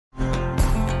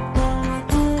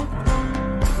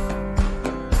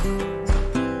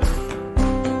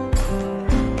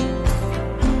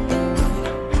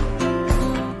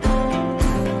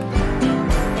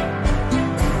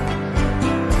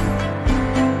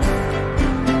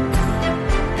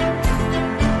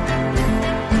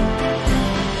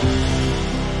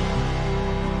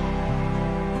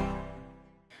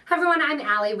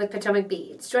Allie with Potomac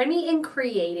Beads. Join me in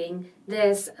creating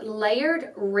this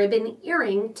layered ribbon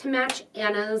earring to match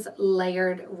Anna's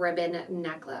layered ribbon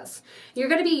necklace. You're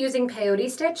going to be using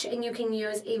peyote stitch, and you can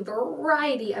use a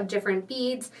variety of different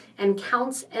beads and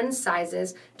counts and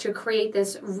sizes to create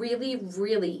this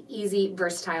really easy,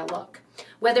 versatile look.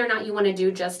 Whether or not you want to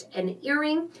do just an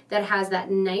earring that has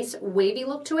that nice wavy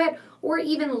look to it, or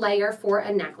even layer for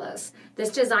a necklace,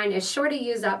 this design is sure to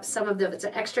use up some of those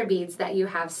extra beads that you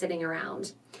have sitting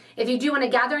around. If you do want to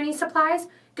gather any supplies,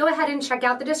 go ahead and check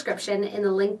out the description in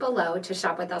the link below to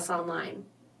shop with us online.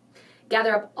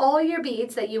 Gather up all your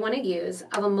beads that you want to use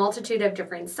of a multitude of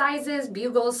different sizes,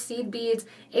 bugles, seed beads,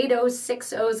 8/0s,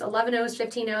 6/0s, 11/0s,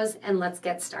 15/0s, and let's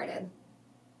get started.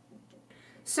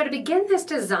 So to begin this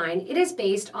design, it is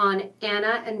based on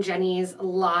Anna and Jenni's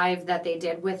live that they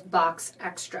did with box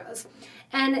extras.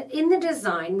 And in the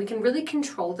design, we can really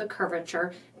control the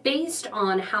curvature based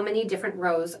on how many different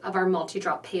rows of our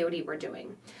multi-drop peyote we're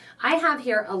doing. I have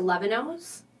here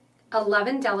 11/0s,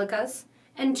 11 delicas,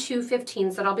 and 2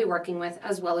 15s that I'll be working with,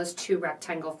 as well as 2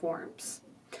 rectangle forms.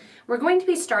 We're going to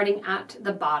be starting at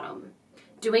the bottom,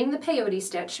 doing the peyote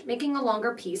stitch, making a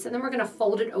longer piece, and then we're going to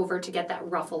fold it over to get that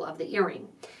ruffle of the earring.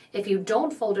 If you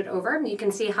don't fold it over, you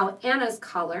can see how Anna's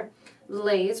collar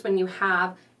lays when you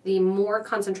have the more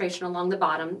concentration along the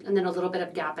bottom and then a little bit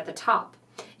of gap at the top.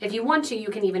 If you want to, you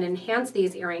can even enhance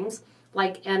these earrings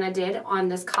like Anna did on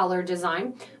this collar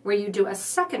design, where you do a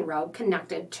second row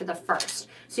connected to the first.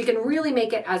 So you can really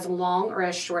make it as long or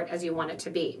as short as you want it to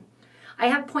be. I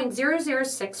have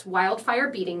 0.006 wildfire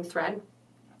beading thread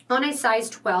on a size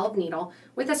 12 needle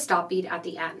with a stop bead at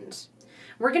the end.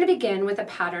 We're going to begin with a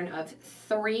pattern of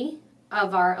 3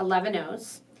 of our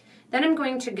 11/0s. Then I'm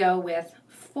going to go with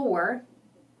 4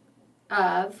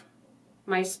 of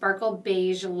my sparkle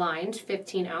beige lined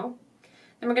 15/0.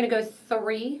 Then we're going to go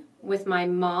 3 with my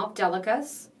mauve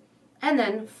delicas, and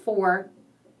then 4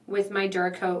 with my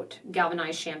Duracoat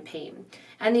galvanized champagne.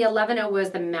 And the 11/0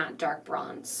 was the matte dark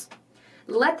bronze.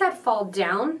 Let that fall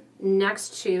down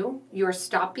next to your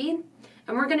stop bead,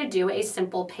 and we're going to do a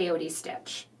simple peyote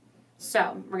stitch.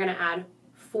 So we're going to add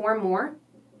 4 more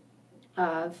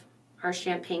of our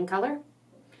champagne color,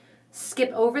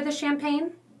 skip over the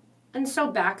champagne, and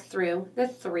sew back through the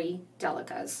 3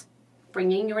 delicas,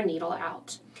 bringing your needle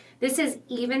out. This is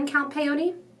even count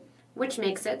peyote, which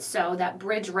makes it so that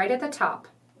bridge right at the top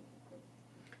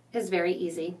is very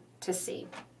easy to see.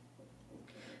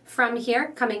 From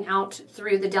here, coming out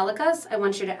through the delicas, I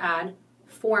want you to add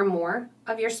 4 more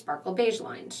of your sparkle beige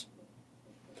lines.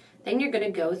 Then you're going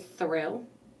to go through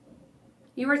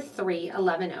your 3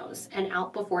 11/0s and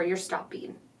out before your stop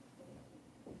bead.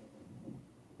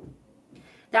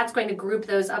 That's going to group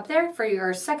those up there for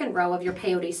your second row of your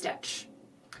peyote stitch.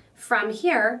 From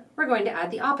here, we're going to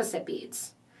add the opposite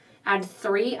beads. Add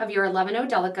 3 of your 11/0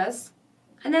 delicas,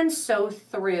 and then sew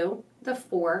through the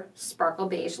 4 sparkle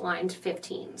beige lined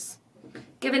 15s.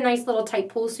 Give a nice little tight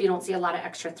pull so you don't see a lot of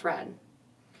extra thread.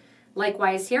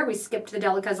 Likewise here, we skipped the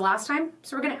delicas last time,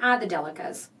 so we're going to add the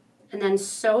delicas and then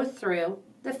sew through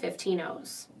the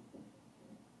 15/0s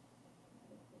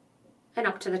and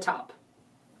up to the top.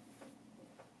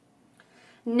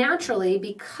 Naturally,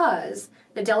 because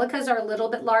the delicas are a little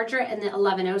bit larger and the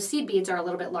 11/0 seed beads are a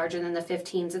little bit larger than the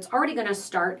 15s, it's already going to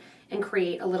start and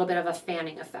create a little bit of a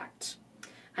fanning effect.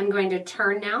 I'm going to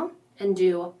turn now and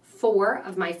do 4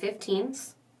 of my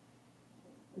 15s,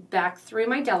 back through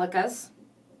my delicas,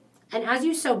 and as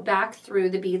you sew back through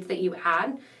the beads that you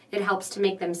add, it helps to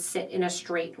make them sit in a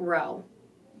straight row.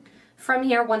 From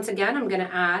here, once again, I'm going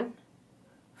to add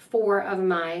 4 of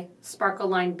my sparkle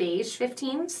line beige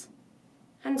 15s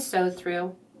and sew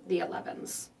through the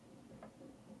 11s.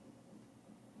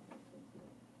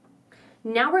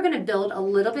 Now we're going to build a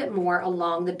little bit more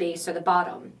along the base or the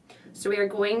bottom. So we are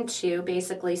going to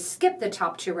basically skip the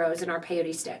top 2 rows in our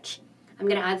peyote stitch. I'm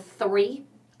going to add 3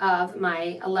 of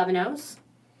my 11/0s,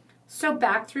 sew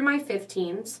back through my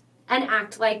 15s, and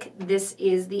act like this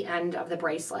is the end of the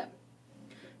bracelet.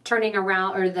 Turning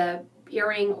around, or the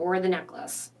earring or the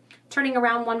necklace. Turning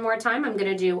around one more time, I'm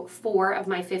going to do 4 of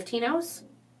my 15/0s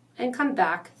and come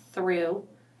back through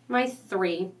my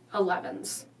 3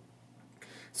 11s.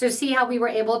 So see how we were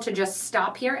able to just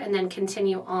stop here and then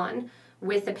continue on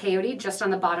with the peyote just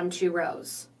on the bottom 2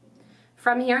 rows.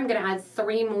 From here, I'm going to add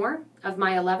 3 more of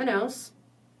my 11/0s,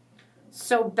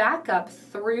 sew back up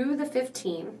through the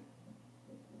 15,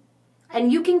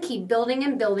 and you can keep building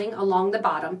and building along the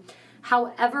bottom.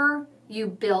 However you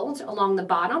build along the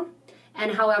bottom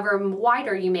and however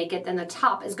wider you make it, then the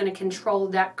top is going to control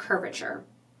that curvature.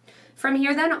 From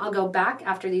here then, I'll go back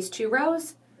after these 2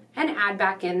 rows and add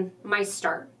back in my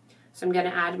start. So I'm going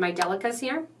to add my delicas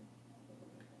here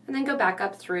and then go back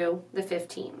up through the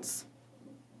 15s.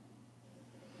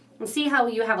 And see how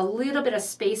you have a little bit of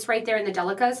space right there in the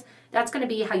delicas? That's going to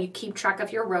be how you keep track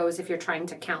of your rows if you're trying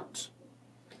to count.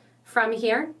 From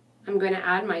here, I'm going to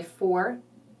add my 4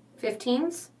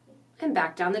 15s and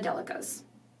back down the delicas.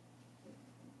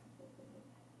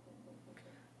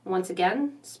 Once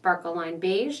again, sparkle line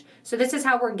beige. So this is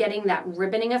how we're getting that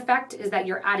ribboning effect, is that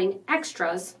you're adding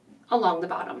extras along the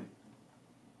bottom.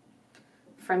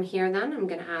 From here then, I'm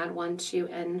going to add 1, 2,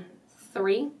 and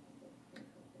 3.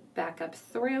 Back up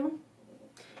through.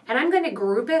 And I'm going to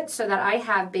group it so that I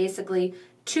have basically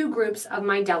 2 groups of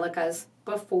my delicas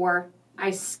before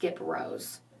I skip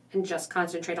rows and just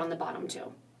concentrate on the bottom 2.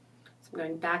 So I'm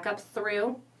going back up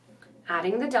through,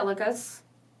 adding the delicas,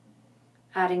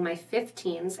 adding my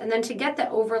 15s, and then to get the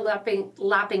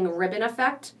overlapping ribbon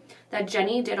effect that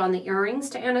Jenni did on the earrings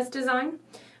to Anna's design,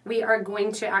 we are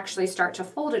going to actually start to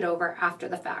fold it over after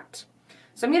the fact.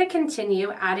 So I'm going to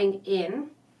continue adding in,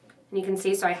 and you can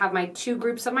see, so I have my 2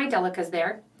 groups of my delicas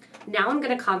there. Now I'm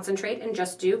going to concentrate and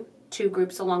just do 2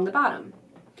 groups along the bottom.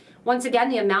 Once again,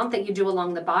 the amount that you do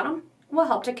along the bottom will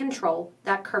help to control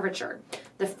that curvature.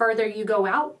 The further you go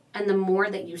out and the more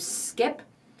that you skip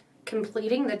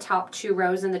completing the top 2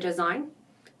 rows in the design,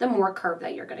 the more curve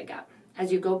that you're going to get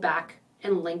as you go back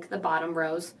and link the bottom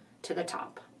rows to the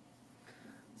top.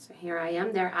 So here I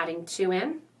am there adding 2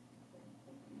 in,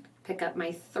 pick up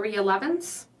my 3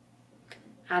 11s,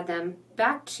 add them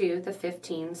back to the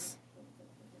 15s,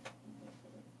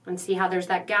 and see how there's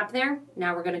that gap there?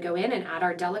 Now we're going to go in and add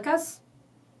our delicas,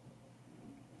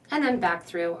 and then back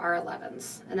through our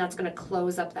 11s, and that's going to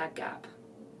close up that gap.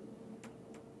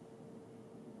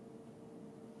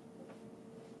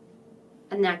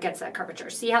 And that gets that curvature.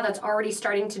 See how that's already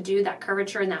starting to do that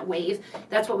curvature and that wave?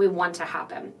 That's what we want to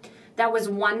happen. That was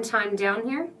 1 time down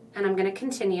here, and I'm going to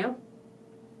continue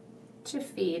to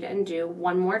feed and do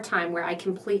 1 more time where I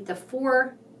complete the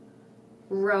 4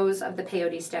 rows of the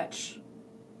peyote stitch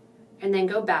and then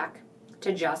go back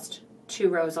to just 2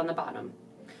 rows on the bottom.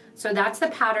 So that's the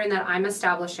pattern that I'm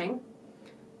establishing,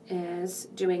 is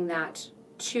doing that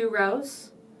 2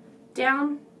 rows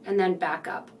down and then back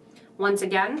up. Once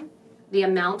again, the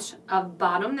amount of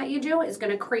bottom that you do is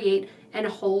going to create and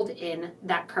hold in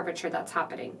that curvature that's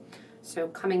happening. So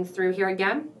coming through here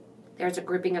again, there's a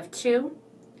grouping of 2,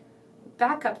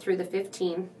 back up through the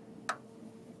 15,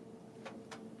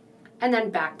 and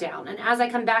then back down. And as I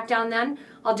come back down then,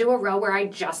 I'll do a row where I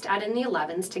just add in the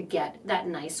 11s to get that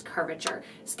nice curvature,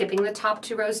 skipping the top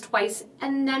 2 rows twice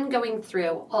and then going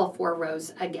through all 4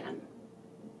 rows again.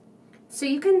 So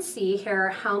you can see here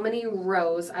how many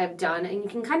rows I've done, and you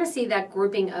can kind of see that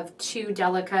grouping of 2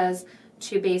 delicas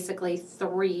to basically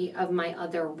 3 of my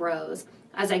other rows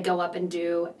as I go up and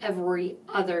do every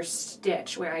other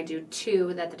stitch where I do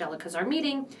 2 that the delicas are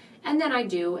meeting, and then I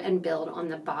do and build on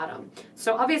the bottom.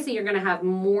 So obviously you're going to have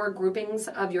more groupings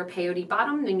of your peyote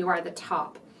bottom than you are the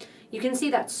top. You can see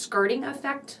that skirting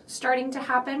effect starting to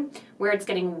happen where it's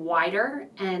getting wider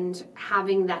and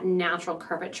having that natural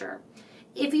curvature.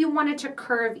 If you wanted to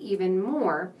curve even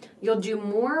more, you'll do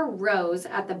more rows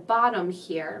at the bottom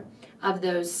here of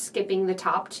those skipping the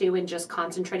top 2 and just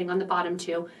concentrating on the bottom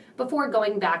 2 before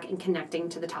going back and connecting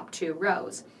to the top 2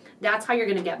 rows. That's how you're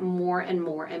going to get more and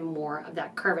more and more of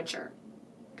that curvature.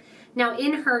 Now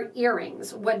in her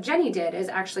earrings, what Jenni did is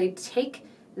actually take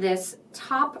this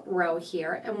top row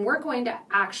here, and we're going to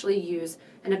actually use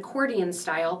an accordion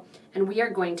style, and we are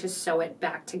going to sew it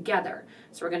back together.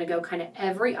 So we're going to go kind of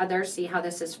every other, see how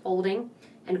this is folding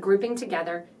and grouping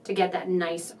together to get that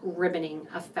nice ribboning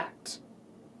effect.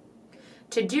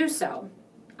 To do so,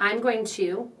 I'm going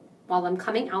to, while I'm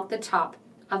coming out the top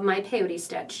of my peyote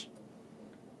stitch,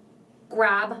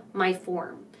 grab my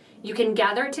form. You can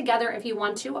gather it together if you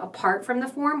want to, apart from the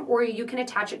form, or you can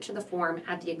attach it to the form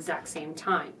at the exact same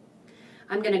time.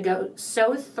 I'm going to go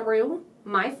sew through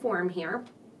my form here.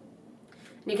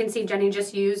 And you can see Jenni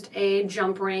just used a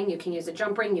jump ring. You can use a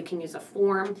jump ring, you can use a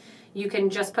form. You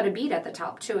can just put a bead at the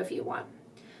top too if you want.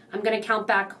 I'm going to count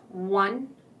back 1,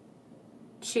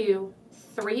 2,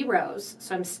 3 rows.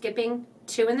 So I'm skipping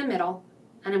 2 in the middle,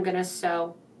 and I'm going to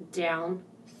sew down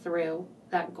through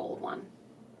that gold one.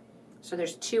 So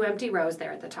there's 2 empty rows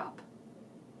there at the top.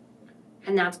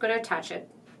 And that's going to attach it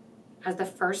as the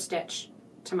first stitch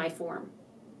to my form.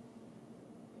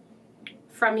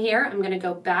 From here, I'm going to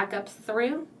go back up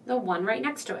through the one right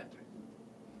next to it.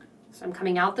 So I'm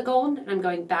coming out the gold, and I'm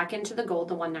going back into the gold,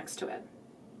 the one next to it.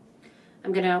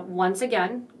 I'm going to, once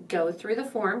again, go through the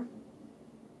form.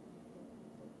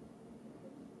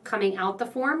 Coming out the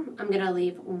form, I'm going to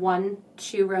leave 1,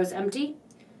 2 rows empty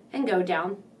and go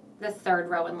down the third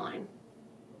row in line.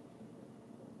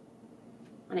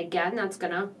 And again, that's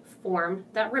going to form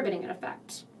that ribboning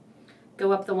effect.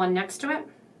 Go up the one next to it.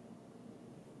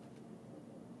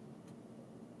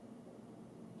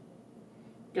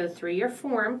 Go through your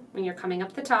form when you're coming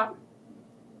up the top.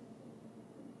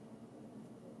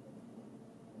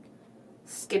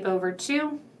 Skip over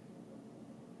 2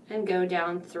 and go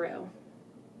down through.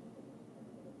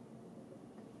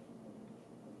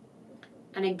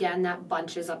 And again, that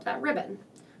bunches up that ribbon.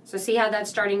 So see how that's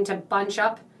starting to bunch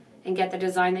up and get the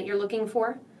design that you're looking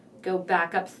for? Go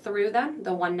back up through then,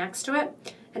 the one next to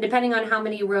it. And depending on how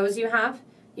many rows you have,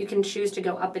 you can choose to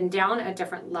go up and down at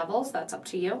different levels. That's up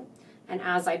to you. And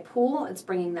as I pull, it's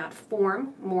bringing that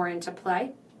form more into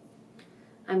play.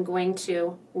 I'm going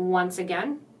to, once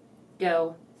again,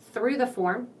 go through the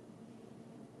form,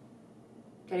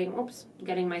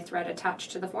 getting my thread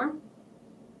attached to the form.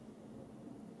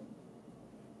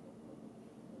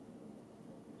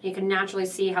 You can naturally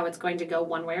see how it's going to go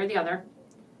one way or the other.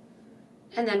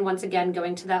 And then once again,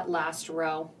 going to that last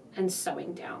row and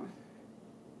sewing down.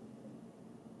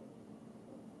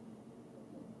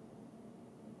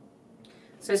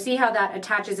 So see how that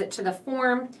attaches it to the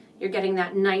form. You're getting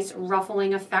that nice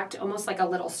ruffling effect, almost like a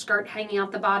little skirt hanging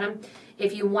out the bottom.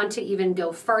 If you want to even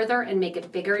go further and make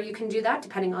it bigger, you can do that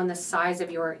depending on the size of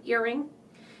your earring.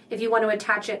 If you want to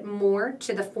attach it more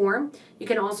to the form, you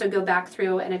can also go back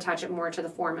through and attach it more to the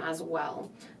form as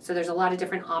well. So there's a lot of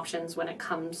different options when it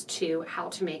comes to how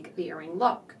to make the earring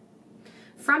look.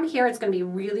 From here, it's going to be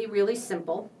really, really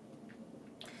simple.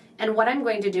 And what I'm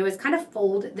going to do is kind of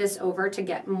fold this over to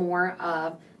get more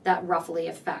of that ruffly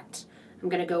effect. I'm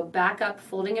going to go back up,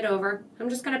 folding it over. I'm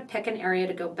just going to pick an area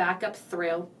to go back up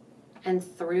through and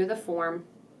through the form.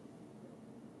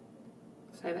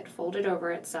 So I have it folded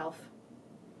over itself.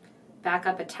 Back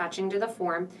up, attaching to the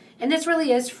form. And this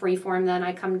really is free form then.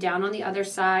 I come down on the other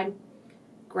side,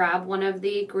 grab one of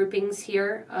the groupings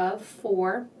here of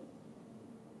 4,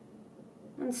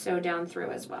 and sew down through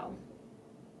as well.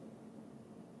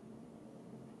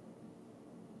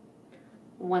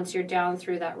 Once you're down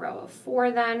through that row of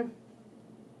 4 then,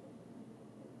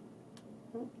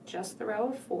 just the row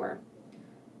of 4,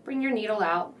 bring your needle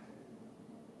out.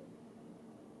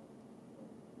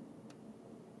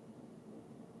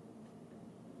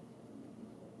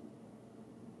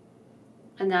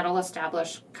 And that'll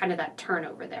establish kind of that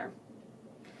turnover there.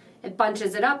 It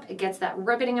bunches it up, it gets that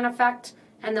ribboning in effect,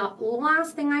 and the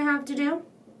last thing I have to do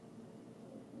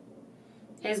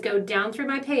is go down through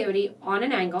my peyote on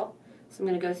an angle. So I'm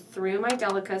going to go through my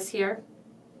delicas here,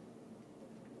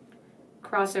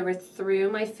 cross over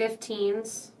through my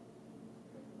 15s,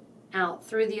 out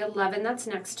through the 11 that's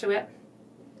next to it,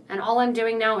 and all I'm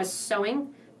doing now is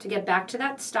sewing to get back to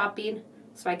that stop bead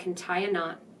so I can tie a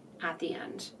knot at the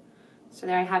end. So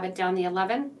there I have it down the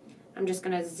 11. I'm just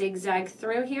going to zigzag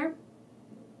through here.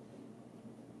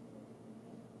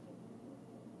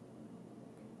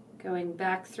 Going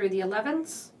back through the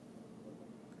 11s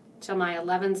till my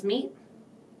 11s meet.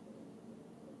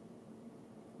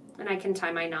 And I can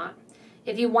tie my knot.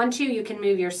 If you want to, you can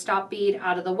move your stop bead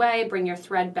out of the way, bring your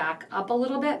thread back up a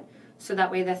little bit, so that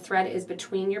way the thread is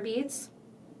between your beads.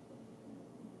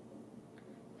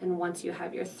 And once you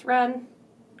have your thread,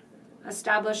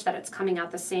 establish that it's coming out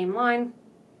the same line,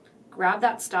 grab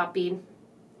that stop bead,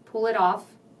 pull it off,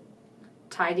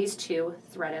 tie these 2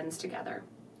 thread ends together.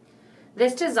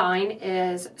 This design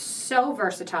is so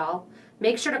versatile.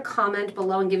 Make sure to comment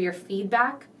below and give your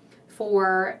feedback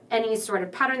for any sort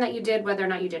of pattern that you did, whether or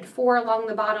not you did 4 along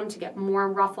the bottom to get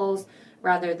more ruffles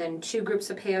rather than 2 groups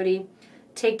of peyote.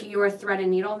 Take your thread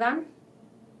and needle then,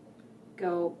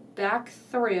 go back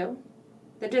through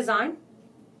the design,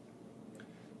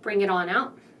 bring it on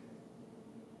out,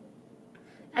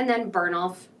 and then burn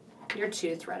off your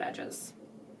 2 thread edges.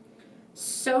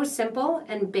 So simple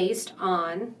and based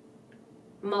on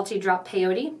multi-drop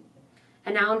peyote.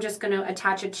 And now I'm just going to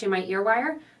attach it to my ear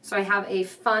wire so I have a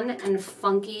fun and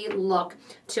funky look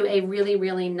to a really,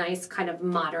 really nice kind of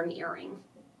modern earring.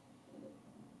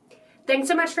 Thanks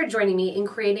so much for joining me in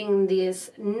creating this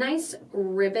nice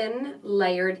ribbon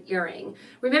layered earring.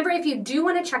 Remember, if you do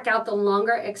want to check out the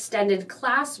longer extended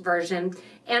class version,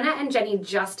 Anna and Jenny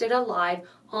just did a live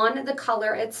on the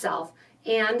color itself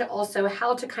and also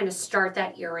how to kind of start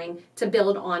that earring to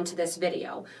build onto this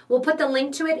video. We'll put the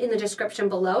link to it in the description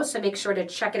below, so make sure to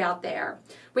check it out there.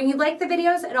 When you like the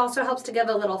videos, it also helps to give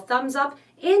a little thumbs up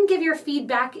and give your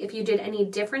feedback if you did any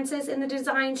differences in the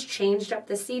designs, changed up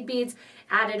the seed beads,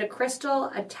 added a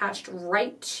crystal attached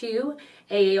right to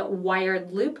a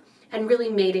wired loop, and really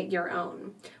made it your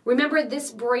own. Remember,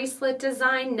 this bracelet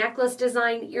design, necklace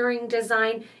design, earring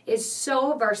design is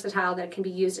so versatile that it can be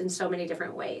used in so many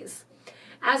different ways.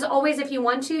 As always, if you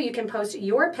want to, you can post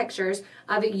your pictures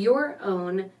of your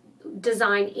own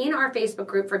design in our Facebook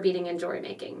group for beading and jewelry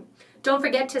making. Don't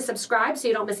forget to subscribe so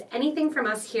you don't miss anything from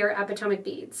us here at Potomac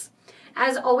Beads.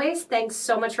 As always, thanks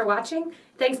so much for watching.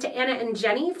 Thanks to Anna and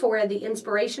Jenni for the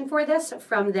inspiration for this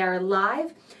from their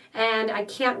live, and I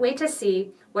can't wait to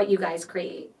see what you guys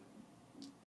create.